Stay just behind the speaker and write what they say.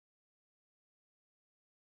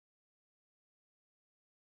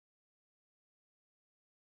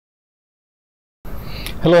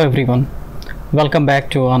Hello everyone, welcome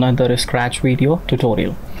back to another Scratch video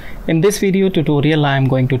tutorial. In this video tutorial I am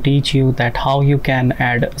going to teach you that how you can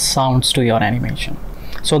add sounds to your animation.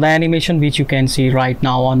 So the animation which you can see right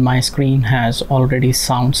now on my screen has already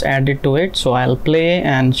sounds added to it. So I'll play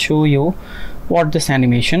and show you what this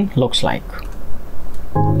animation looks like.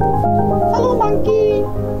 Hello monkey.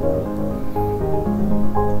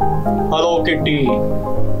 Hello kitty.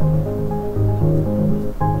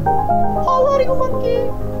 How are you monkey?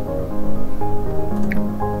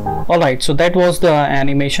 Alright, so that was the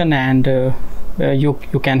animation, and you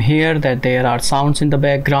can hear that there are sounds in the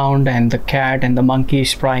background, and the cat and the monkey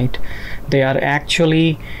sprite, they are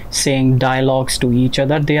actually saying dialogues to each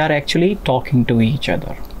other. They are actually talking to each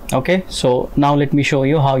other. Okay, so now let me show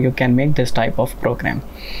you how you can make this type of program.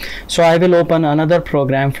 So I will open another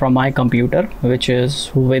program from my computer which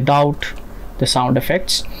is without the sound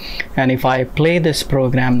effects, and if I play this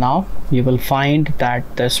program now, you will find that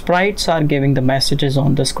the sprites are giving the messages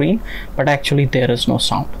on the screen, but actually there is no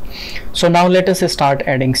sound. So now let us start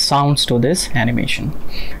adding sounds to this animation.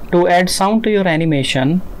 To add sound to your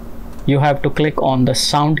animation, you have to click on the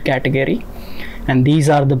sound category, and these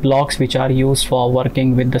are the blocks which are used for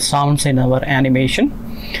working with the sounds in our animation.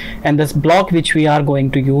 And this block which we are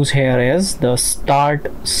going to use here is the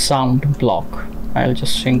start sound block. I'll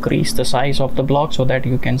just increase the size of the block so that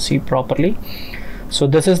you can see properly. So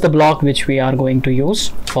this is the block which we are going to use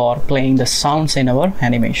for playing the sounds in our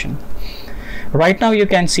animation. Right now you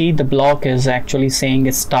can see the block is actually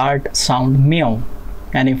saying start sound meow,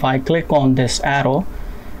 and if I click on this arrow,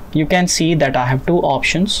 you can see that I have two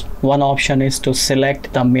options. One option is to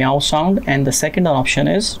select the meow sound, and the second option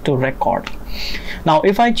is to record. Now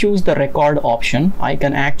if I choose the record option, I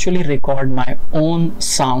can actually record my own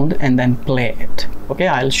sound and then play it. Okay,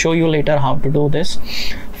 I'll show you later how to do this.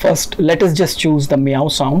 First, let us just choose the meow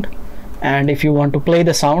sound, and if you want to play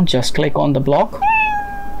the sound, just click on the block,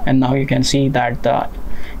 and now you can see that the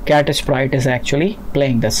cat sprite is actually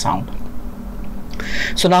playing this sound.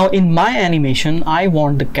 So now in my animation, I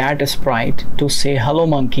want the cat sprite to say hello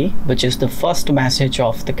monkey, which is the first message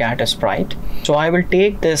of the cat sprite. So I will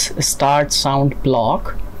take this start sound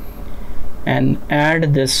block and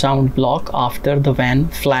add this sound block after the when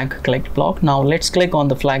flag clicked block. Now let's click on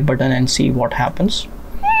the flag button and see what happens.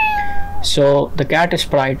 So the cat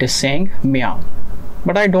sprite is saying meow,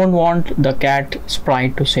 but I don't want the cat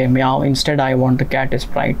sprite to say meow. Instead, I want the cat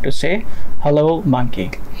sprite to say hello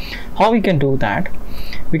monkey. How we can do that?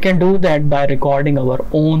 We can do that by recording our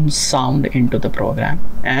own sound into the program,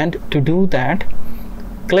 and to do that,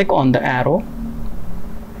 click on the arrow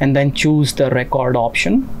and then choose the record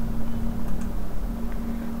option.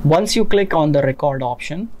 Once you click on the record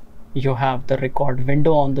option, you have the record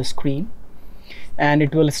window on the screen, and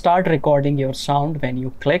it will start recording your sound when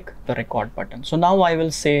you click the record button. So now I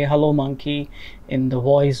will say hello monkey in the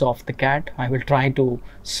voice of the cat. I will try to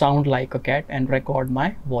sound like a cat and record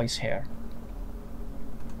my voice here.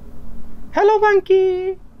 Hello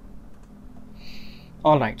monkey.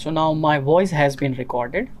 Alright, so now my voice has been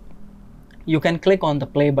recorded. You can click on the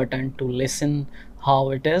play button to listen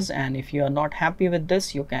how it is, and if you are not happy with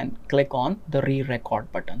this, you can click on the re-record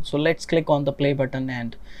button. So let's click on the play button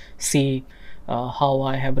and see how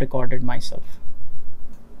I have recorded myself.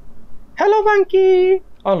 Hello monkey.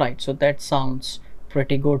 Alright, so that sounds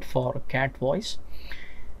pretty good for a cat voice.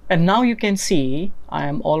 And now you can see I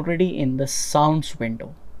am already in the sounds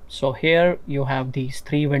window. So here you have these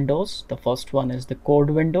three windows. The first one is the code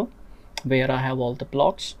window, where I have all the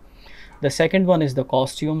blocks. The second one is the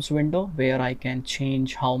costumes window, where I can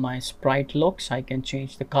change how my sprite looks. I can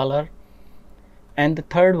change the color. And the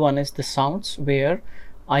third one is the sounds, where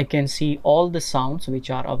I can see all the sounds which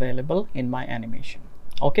are available in my animation.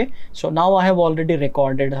 Okay, so now I have already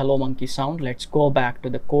recorded hello monkey sound. Let's go back to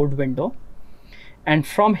the code window, and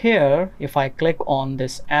from here, if I click on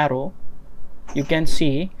this arrow, you can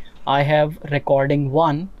see I have recording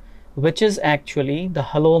 1, which is actually the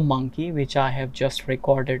hello monkey which I have just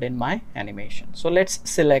recorded in my animation. So let's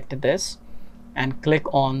select this and click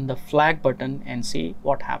on the flag button and see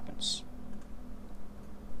what happens.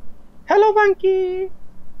 Hello monkey.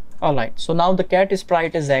 Alright, so now the cat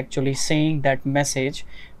sprite is actually saying that message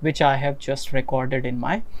which I have just recorded in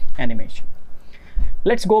my animation.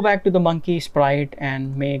 Let's go back to the monkey sprite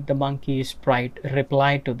and make the monkey sprite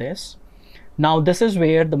reply to this. Now this is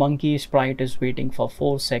where the monkey sprite is waiting for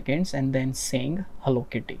 4 seconds and then saying hello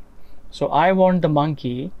kitty. So I want the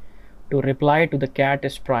monkey to reply to the cat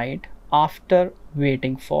sprite after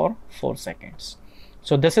waiting for 4 seconds.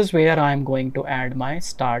 So this is where I am going to add my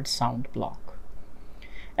start sound block.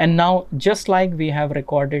 And now, just like we have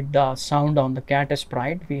recorded the sound on the cat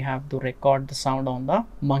sprite, we have to record the sound on the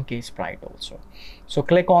monkey sprite also. So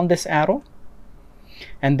click on this arrow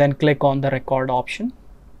and then click on the record option.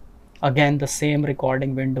 Again, the same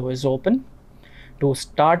recording window is open. To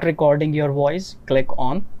start recording your voice, click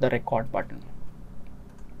on the record button.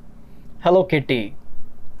 Hello Kitty.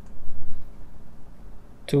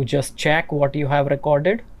 To just check what you have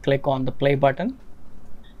recorded, click on the play button.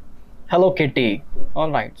 Hello Kitty.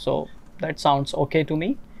 Alright, so that sounds okay to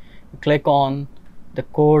me. Click on the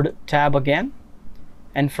code tab again,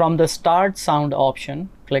 and from the start sound option,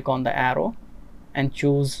 click on the arrow and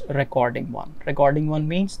choose recording one. Recording one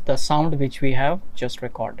means the sound which we have just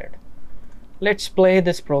recorded. Let's play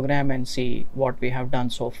this program and see what we have done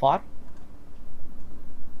so far.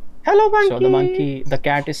 Hello, So the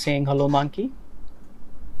cat is saying hello monkey.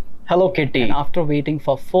 Hello Kitty. And after waiting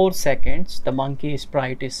for 4 seconds, the monkey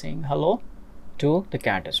sprite is saying hello to the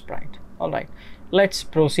cat sprite. Alright, let's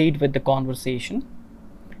proceed with the conversation.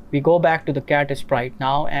 We go back to the cat sprite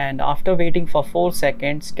now, and after waiting for 4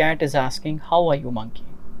 seconds, cat is asking, how are you monkey?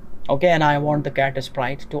 Okay, and I want the cat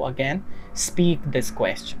sprite to again speak this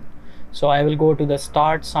question. So I will go to the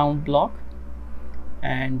start sound block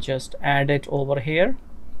and just add it over here.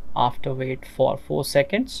 After wait for 4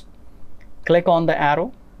 seconds, click on the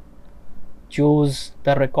arrow, choose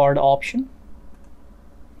the record option,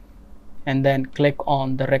 and then click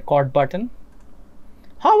on the record button.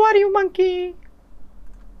 How are you, monkey?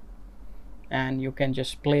 And you can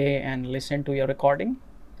just play and listen to your recording.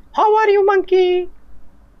 How are you, monkey?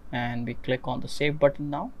 And we click on the save button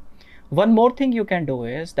now. One more thing you can do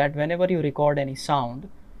is that whenever you record any sound,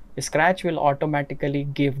 Scratch will automatically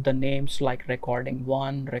give the names like recording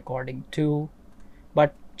 1, recording 2,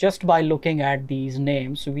 but just by looking at these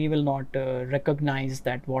names, we will not recognize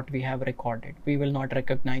that what we have recorded. We will not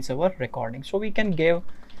recognize our recording. So we can give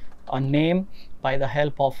a name by the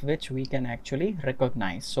help of which we can actually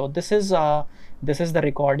recognize. So this is the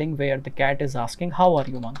recording where the cat is asking, how are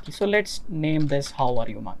you monkey? So let's name this how are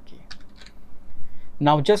you monkey.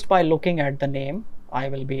 Now just by looking at the name, I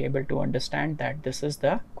will be able to understand that this is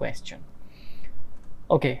the question.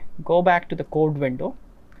 Okay, go back to the code window,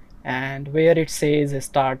 and where it says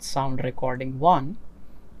start sound recording 1,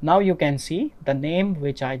 now you can see the name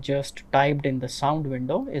which I just typed in the sound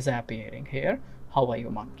window is appearing here. How are you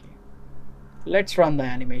monkey? Let's run the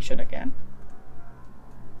animation again.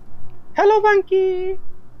 Hello monkey.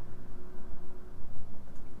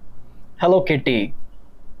 Hello Kitty.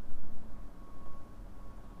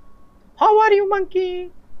 How are you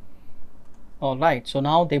monkey? Alright, so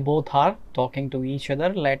now they both are talking to each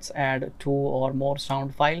other. Let's add 2 or more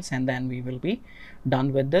sound files and then we will be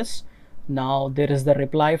done with this. Now there is the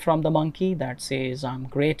reply from the monkey that says, I'm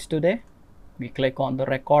great today. We click on the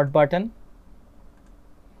record button.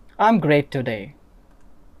 I'm great today.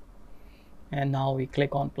 And now we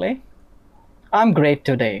click on play. I'm great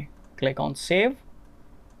today. Click on save.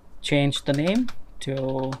 Change the name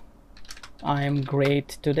to I'm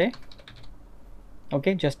great today.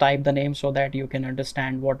 Okay, just type the name so that you can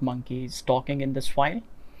understand what monkey is talking in this file.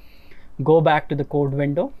 Go back to the code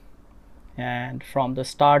window, and from the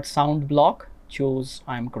start sound block, choose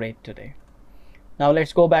I'm great today. Now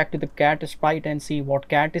let's go back to the cat sprite and see what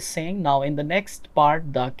cat is saying. Now in the next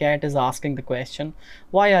part, the cat is asking the question,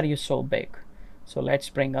 why are you so big? So let's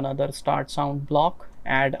bring another start sound block,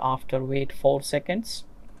 add after wait 4 seconds,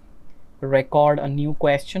 record a new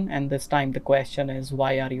question, and this time the question is,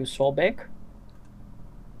 why are you so big?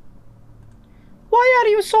 Why are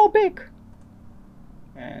you so big?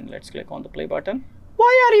 And let's click on the play button.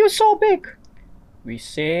 Why are you so big? We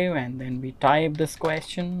save and then we type this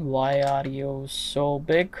question, why are you so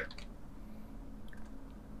big?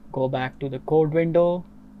 Go back to the code window,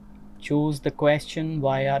 choose the question,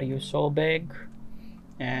 why are you so big?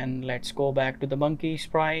 And let's go back to the monkey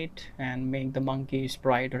sprite and make the monkey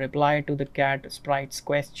sprite reply to the cat sprite's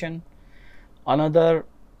question. Another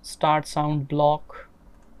start sound block,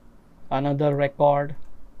 another record,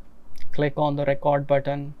 click on the record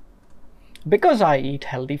button. Because I eat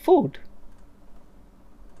healthy food.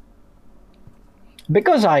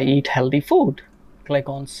 Because I eat healthy food. Click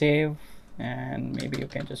on save, and maybe you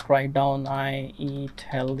can just write down I eat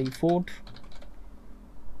healthy food.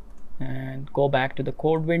 And go back to the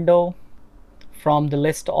code window. From the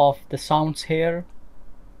list of the sounds here,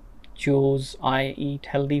 choose I eat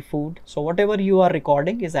healthy food. So whatever you are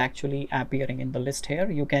recording is actually appearing in the list here.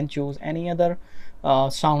 You can choose any other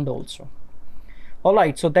sound also.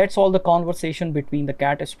 Alright, so that's all the conversation between the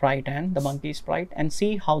cat sprite and the monkey sprite, and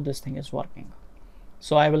see how this thing is working.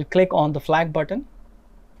 So I will click on the flag button.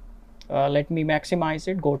 Let me maximize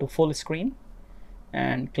it, go to full screen,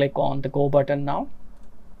 and click on the go button now.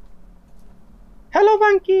 Hello,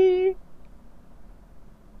 monkey.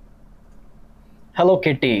 Hello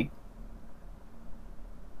kitty.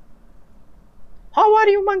 How are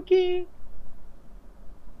you, monkey?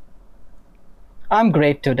 I'm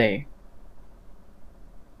great today.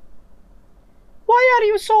 Why are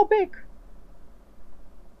you so big?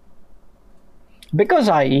 Because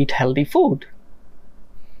I eat healthy food.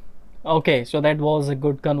 Okay, so that was a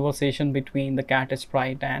good conversation between the cat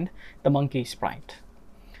sprite and the monkey sprite.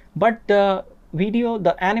 But the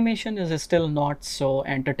animation is still not so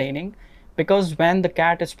entertaining, because when the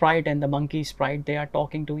cat sprite and the monkey sprite, they are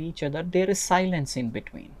talking to each other, there is silence in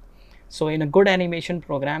between. So in a good animation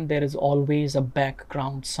program, there is always a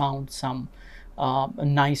background sound, some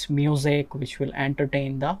nice music which will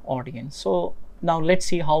entertain the audience. So now let's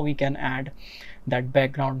see how we can add that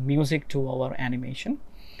background music to our animation.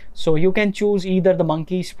 So you can choose either the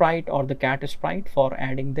monkey sprite or the cat sprite for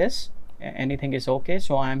adding this. Anything is okay.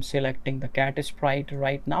 So I am selecting the cat sprite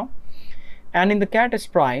right now. And in the cat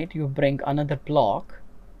sprite, you bring another block,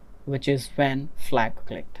 which is when flag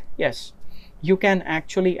clicked. Yes, you can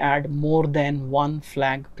actually add more than one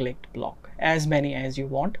flag clicked block, as many as you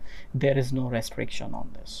want. There is no restriction on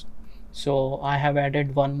this. So I have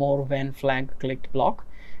added one more when flag clicked block.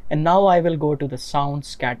 And now I will go to the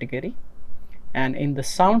sounds category. And in the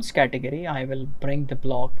sounds category, I will bring the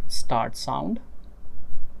block start sound.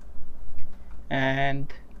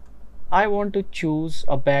 And I want to choose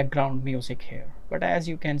a background music here. But as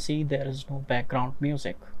you can see, there is no background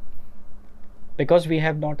music, because we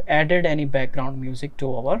have not added any background music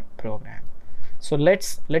to our program. So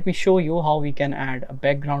let me show you how we can add a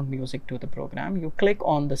background music to the program. You click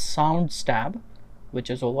on the sounds tab, which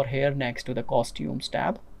is over here next to the costumes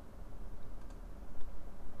tab,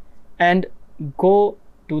 and go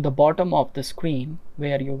to the bottom of the screen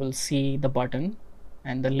where you will see the button,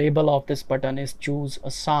 and the label of this button is choose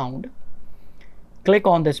a sound. Click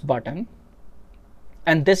on this button,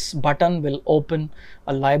 and this button will open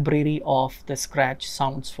a library of the Scratch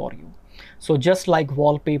sounds for you. So just like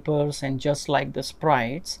wallpapers and just like the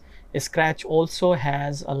sprites, Scratch also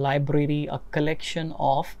has a library, a collection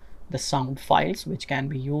of the sound files which can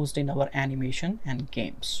be used in our animation and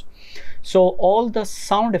games. So all the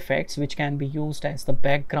sound effects which can be used as the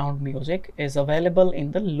background music is available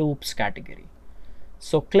in the loops category.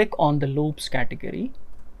 So click on the loops category,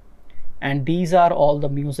 and these are all the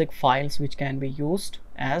music files which can be used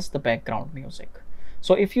as the background music.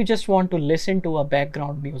 So if you just want to listen to a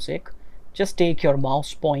background music, just take your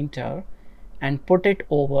mouse pointer and put it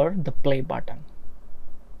over the play button.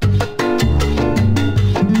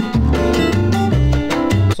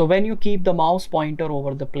 So when you keep the mouse pointer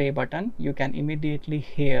over the play button, you can immediately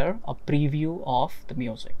hear a preview of the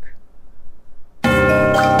music.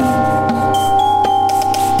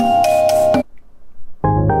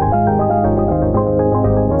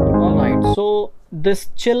 Alright, so this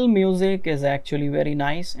chill music is actually very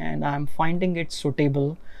nice, and I'm finding it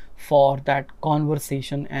suitable for that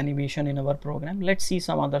conversation animation in our program. Let's see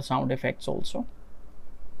some other sound effects also.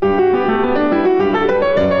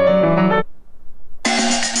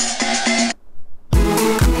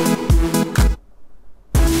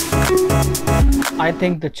 I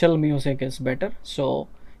think the chill music is better. So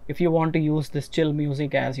if you want to use this chill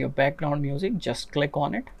music as your background music, just click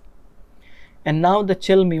on it. And now the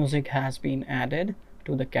chill music has been added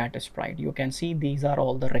to the cat sprite. You can see these are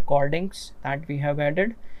all the recordings that we have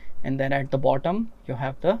added. And then at the bottom, you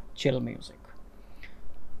have the chill music.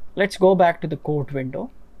 Let's go back to the code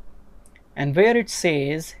window. And where it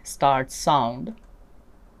says start sound,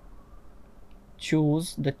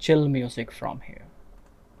 choose the chill music from here.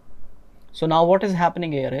 So now what is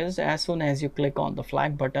happening here is, as soon as you click on the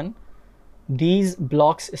flag button, these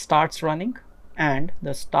blocks starts running, and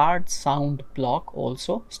the start sound block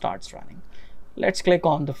also starts running. Let's click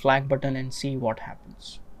on the flag button and see what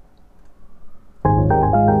happens.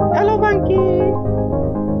 Hello, monkey.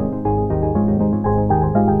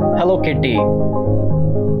 Hello, kitty.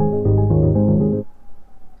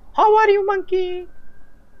 How are you, monkey?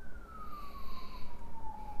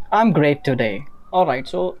 I'm great today. Alright,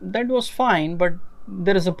 so that was fine, but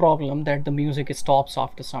there is a problem that the music stops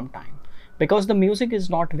after some time, because the music is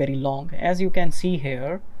not very long. As you can see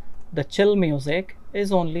here, the chill music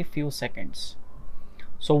is only few seconds.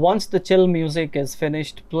 So once the chill music is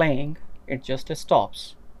finished playing, it just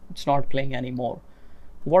stops. It's not playing anymore.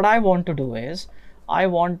 What I want to do is, I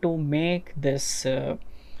want to make this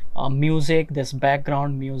music, this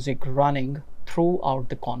background music running throughout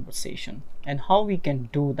the conversation. And how we can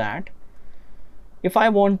do that? If I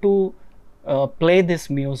want to play this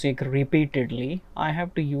music repeatedly, I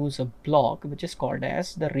have to use a block which is called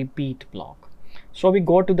as the repeat block. So we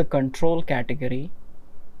go to the control category,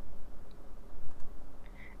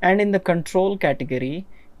 and in the control category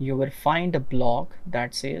you will find a block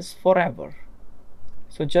that says forever.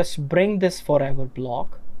 So just bring this forever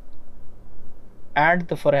block, add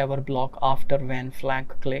the forever block after when flag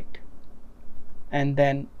clicked, and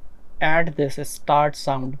then add this start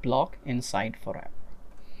sound block inside forever.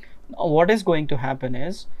 Now what is going to happen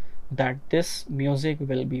is that this music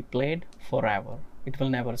will be played forever. It will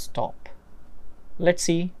never stop. Let's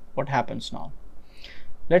see what happens now.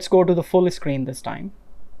 Let's go to the full screen this time.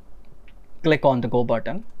 Click on the go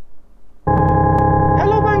button.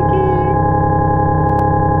 Hello, monkey.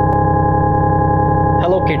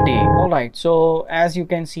 Hello kitty. Alright, so as you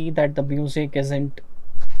can see that the music isn't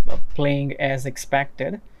playing as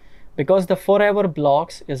expected, because the forever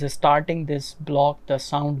blocks is starting this block, the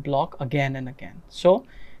sound block, again and again. So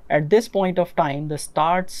at this point of time the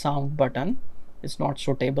start sound button is not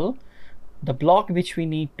suitable. The block which we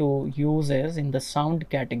need to use is in the sound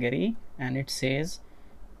category, and it says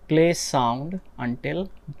play sound until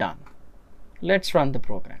done. Let's run the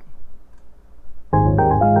program.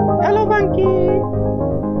 Hello, monkey.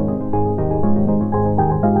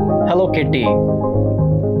 Hello kitty.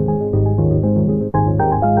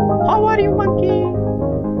 How are you, monkey?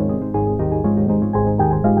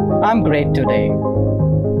 I'm great today.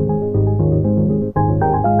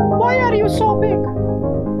 Why are you so big?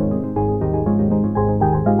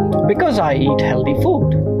 Because I eat healthy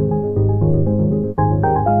food.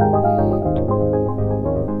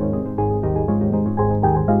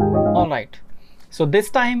 Alright, so this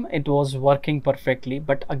time it was working perfectly,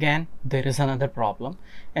 but again there is another problem,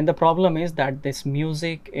 and the problem is that this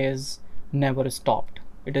music is never stopped.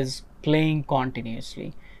 It is playing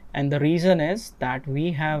continuously, and the reason is that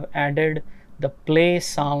we have added the play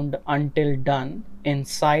sound until done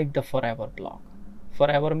inside the forever block.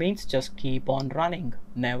 Forever means just keep on running,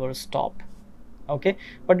 never stop. Okay,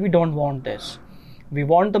 but we don't want this. We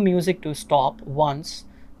want the music to stop once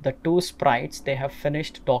the two sprites they have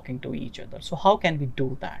finished talking to each other. So how can we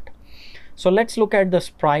do that? So let's look at the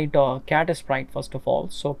sprite, cat sprite first of all.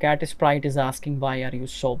 So cat sprite is asking why are you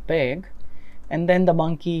so big, and then the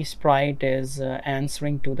monkey sprite is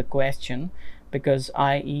answering to the question because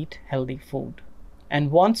I eat healthy food. And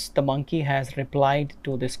once the monkey has replied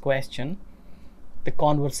to this question, the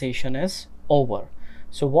conversation is over.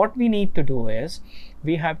 So what we need to do is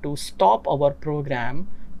we have to stop our program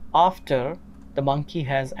after the monkey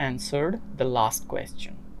has answered the last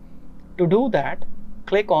question. To do that,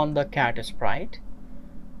 click on the cat sprite,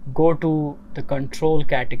 go to the control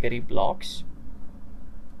category blocks,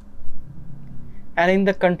 and in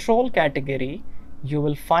the control category you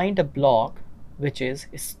will find a block which is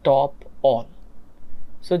stop all.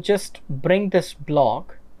 So just bring this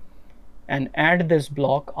block and add this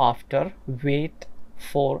block after wait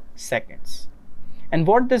 4 seconds. And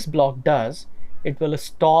what this block does, it will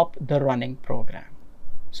stop the running program.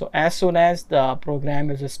 So as soon as the program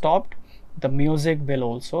is stopped, the music will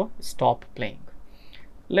also stop playing.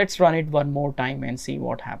 Let's run it one more time and see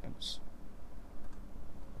what happens.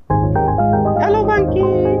 Hello, monkey.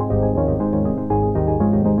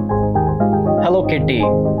 Hello kitty.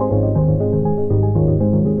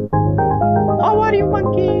 How are you,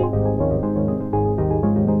 monkey?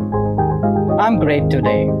 I'm great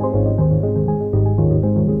today.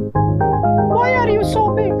 Why are you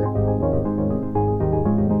so big?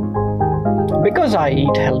 Because I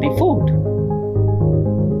eat healthy food.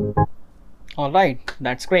 Alright,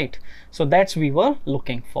 that's great. So that's we were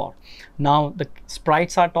looking for. Now the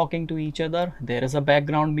sprites are talking to each other, there is a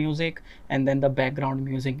background music, and then the background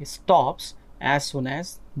music stops as soon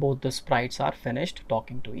as both the sprites are finished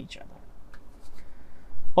talking to each other.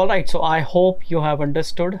 Alright, so I hope you have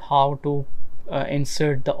understood how to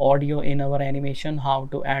insert the audio in our animation, how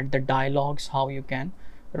to add the dialogues, how you can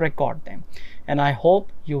record them, and I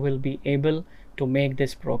hope you will be able to make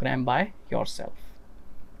this program by yourself.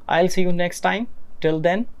 I'll see you next time. Till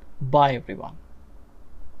then, bye everyone.